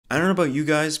know about you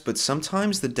guys, but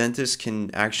sometimes the dentist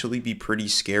can actually be pretty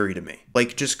scary to me.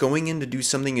 Like, just going in to do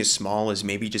something as small as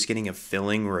maybe just getting a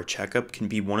filling or a checkup can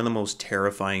be one of the most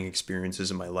terrifying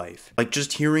experiences in my life. Like,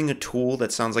 just hearing a tool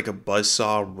that sounds like a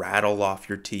buzzsaw rattle off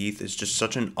your teeth is just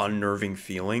such an unnerving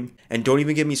feeling. And don't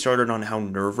even get me started on how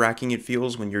nerve-wracking it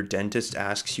feels when your dentist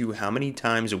asks you how many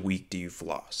times a week do you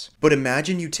floss. But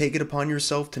imagine you take it upon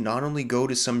yourself to not only go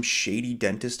to some shady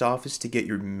dentist office to get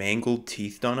your mangled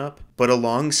teeth done up, but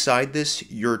alongside this,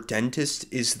 your dentist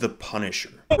is the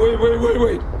Punisher.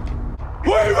 Wait.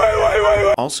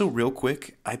 Also, real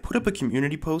quick, I put up a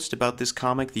community post about this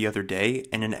comic the other day,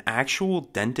 and an actual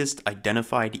dentist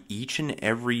identified each and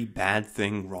every bad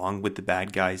thing wrong with the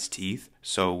bad guy's teeth,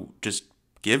 so just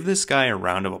give this guy a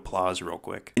round of applause real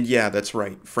quick. And yeah, that's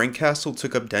right. Frank Castle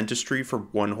took up dentistry for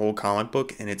one whole comic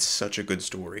book, and it's such a good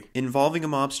story. Involving a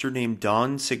mobster named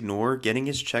Don Signor getting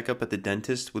his checkup at the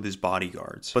dentist with his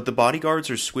bodyguards. But the bodyguards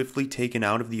are swiftly taken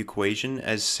out of the equation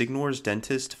as Signor's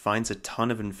dentist finds a ton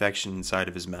of infection inside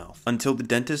of his mouth. Until the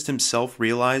dentist himself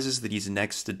realizes that he's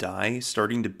next to die,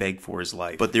 starting to beg for his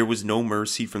life. But there was no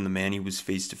mercy from the man he was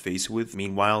face to face with.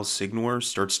 Meanwhile, Signor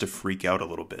starts to freak out a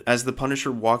little bit. As the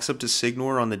Punisher walks up to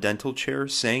Signor on the dental chair,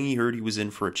 saying he heard he was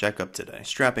in for a checkup today.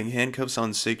 Strapping handcuffs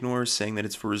on Signor, saying that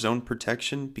it's for his own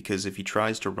protection because if he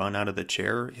tries to run out of the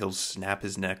chair, he'll snap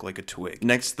his neck like a twig.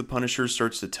 Next, the Punisher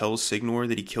starts to tell Signor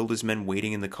that he killed his men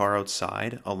waiting in the car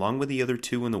outside, along with the other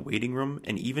two in the waiting room,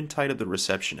 and even tied up the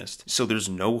receptionist, so there's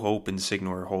no hope in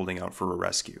Signor holding out for a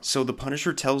rescue. So the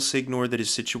Punisher tells Signor that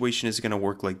his situation is going to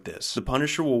work like this. The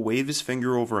Punisher will wave his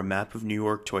finger over a map of New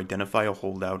York to identify a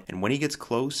holdout, and when he gets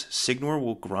close, Signor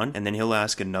will grunt, and then he'll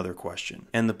ask another question.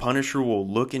 And the Punisher will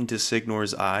look into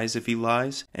Signor's eyes if he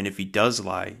lies, and if he does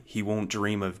lie, he won't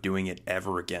dream of doing it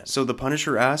ever again. So the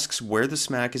Punisher asks where the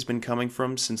smack has been coming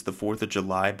from since the 4th of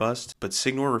July bust, but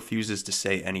Signor refuses to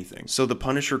say anything. So the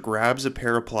Punisher grabs a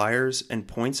pair of pliers and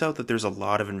points out that there's a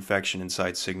lot of infection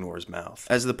inside Signor's mouth,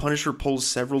 as the Punisher pulls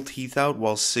several teeth out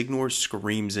while Signor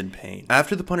screams in pain.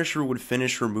 After the Punisher would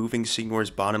finish removing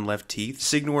Signor's bottom left teeth,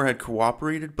 Signor had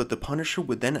cooperated, but the Punisher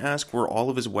would then ask where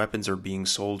all of his weapons are being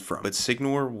sold from, but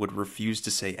Signor would refuse to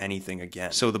say anything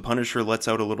again. So the Punisher lets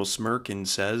out a little smirk and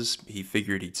says he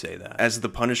figured he'd say that. As the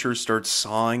Punisher starts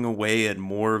sawing away at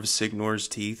more of Signor's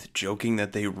teeth, joking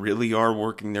that they really are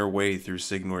working their way through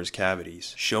Signor's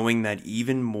cavities, showing that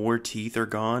even more teeth are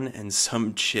gone and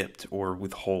some chipped or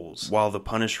with holes, while the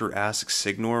Punisher asks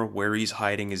Signor where he's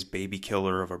hiding his baby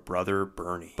killer of a brother,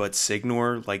 Bernie. But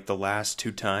Signor, like the last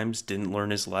two times, didn't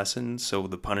learn his lesson, so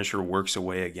the Punisher works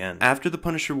away again. After the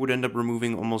Punisher would end up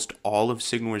removing almost all of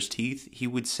Signor's teeth, he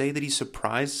would say that he's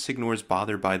surprised Signor's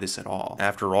bothered by this at all.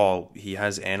 After all, he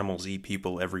has animals eat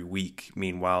people every week,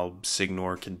 meanwhile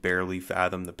Signor can barely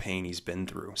fathom the pain he's been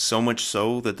through. So much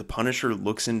so that the Punisher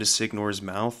looks into Signor's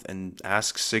mouth and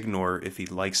asks Signor if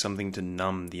he'd like something to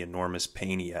numb the enormous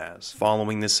pain he has.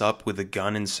 Following this up with a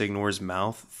gun in Signor's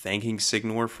mouth, thanking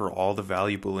Signor for all the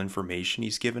valuable information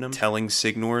he's given him, telling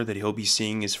Signor that he'll be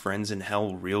seeing his friends in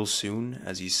hell real soon,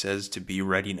 as he says to be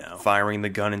ready now. Firing the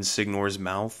gun in Signor's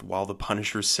mouth while the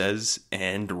Punisher says,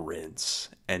 "and rinse,"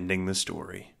 ending the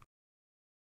story.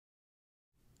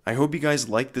 I hope you guys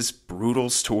like this brutal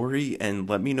story, and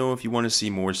let me know if you want to see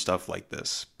more stuff like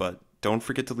this, but don't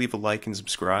forget to leave a like and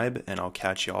subscribe, and I'll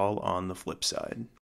catch y'all on the flip side.